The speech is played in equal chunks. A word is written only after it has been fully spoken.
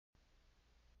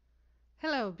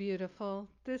Hello, beautiful.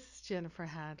 This is Jennifer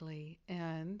Hadley,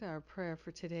 and our prayer for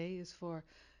today is for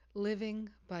living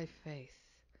by faith.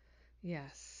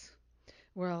 Yes,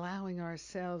 we're allowing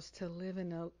ourselves to live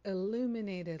an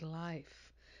illuminated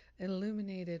life,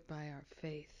 illuminated by our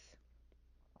faith,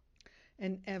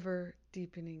 an ever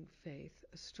deepening faith,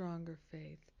 a stronger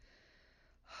faith.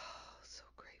 Oh, so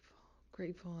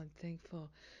grateful and thankful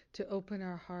to open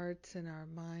our hearts and our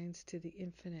minds to the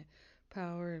infinite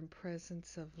power and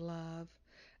presence of love,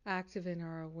 active in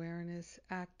our awareness,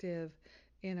 active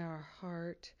in our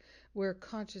heart. We're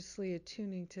consciously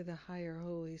attuning to the higher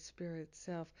Holy Spirit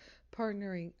self,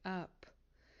 partnering up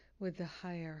with the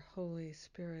higher Holy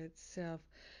Spirit self.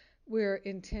 We're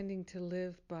intending to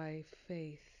live by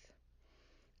faith,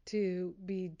 to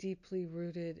be deeply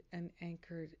rooted and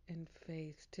anchored in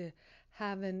faith, to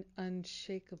have an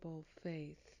unshakable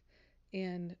faith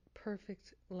in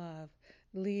perfect love,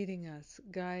 leading us,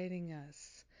 guiding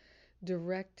us,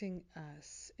 directing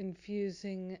us,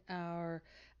 infusing our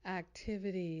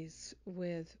activities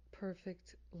with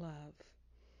perfect love.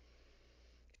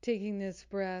 Taking this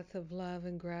breath of love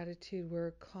and gratitude,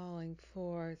 we're calling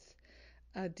forth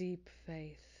a deep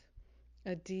faith,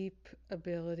 a deep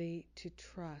ability to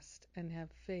trust and have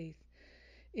faith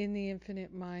in the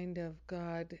infinite mind of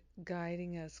God,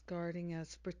 guiding us, guarding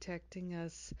us, protecting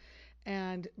us,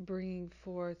 and bringing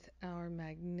forth our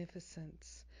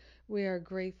magnificence. We are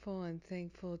grateful and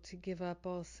thankful to give up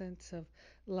all sense of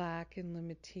lack and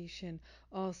limitation,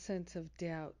 all sense of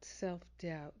doubt,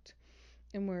 self-doubt.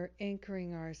 And we're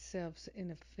anchoring ourselves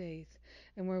in a faith,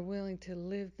 and we're willing to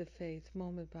live the faith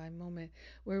moment by moment.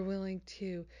 We're willing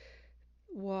to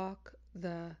walk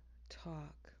the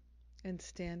talk and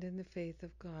stand in the faith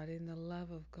of God, in the love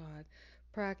of God,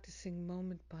 practicing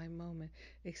moment by moment,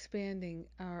 expanding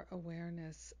our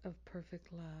awareness of perfect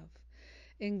love.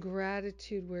 In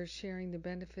gratitude, we're sharing the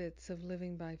benefits of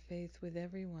living by faith with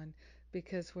everyone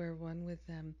because we're one with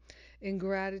them. In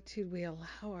gratitude, we allow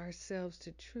ourselves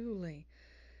to truly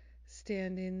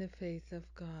stand in the faith of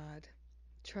God,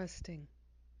 trusting,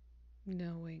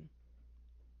 knowing,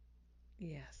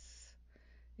 yes.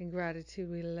 In gratitude,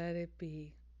 we let it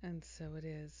be, and so it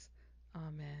is.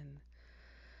 Amen.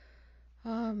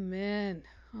 Amen.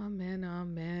 Amen.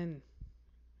 Amen.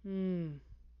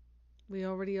 We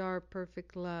already are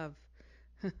perfect love.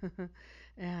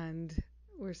 And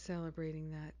we're celebrating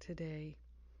that today.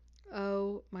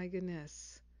 Oh my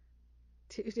goodness.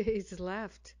 2 days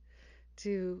left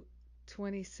to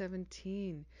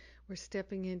 2017. We're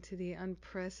stepping into the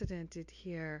unprecedented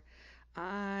here.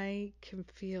 I can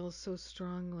feel so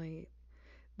strongly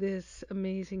this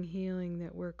amazing healing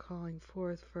that we're calling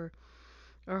forth for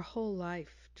our whole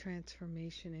life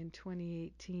transformation in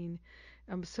 2018.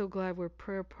 I'm so glad we're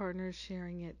prayer partners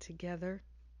sharing it together.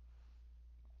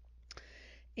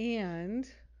 And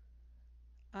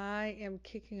I am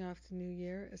kicking off the new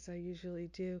year, as I usually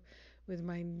do, with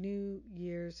my New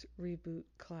Year's Reboot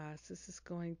class. This is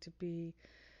going to be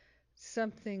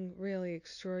something really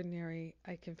extraordinary.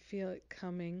 I can feel it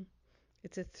coming.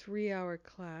 It's a 3-hour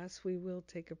class. We will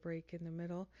take a break in the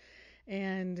middle.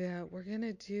 And we're going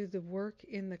to do the work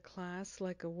in the class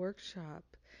like a workshop.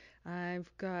 I've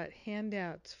got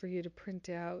handouts for you to print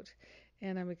out,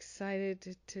 and I'm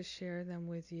excited to share them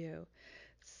with you.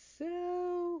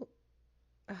 So,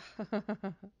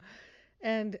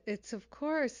 and it's, of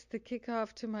course, the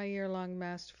kickoff to my year-long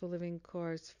Masterful Living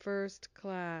course. First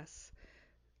class,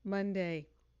 Monday,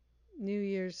 New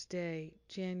Year's Day,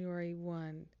 January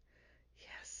 1.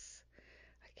 Yes,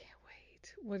 I can't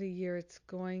wait. What a year it's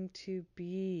going to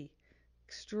be.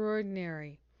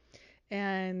 Extraordinary.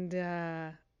 And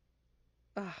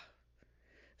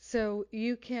so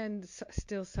you can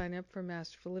still sign up for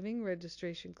Masterful Living.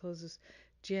 Registration closes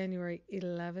January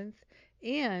 11th.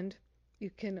 And you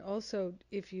can also,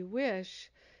 if you wish,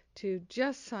 to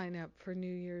just sign up for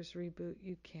New Year's Reboot.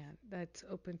 You can. That's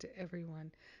open to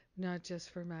everyone, not just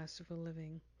for Masterful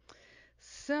Living.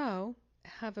 So,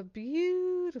 have a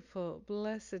beautiful,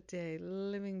 blessed day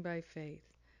living by faith.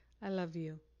 I love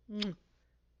you.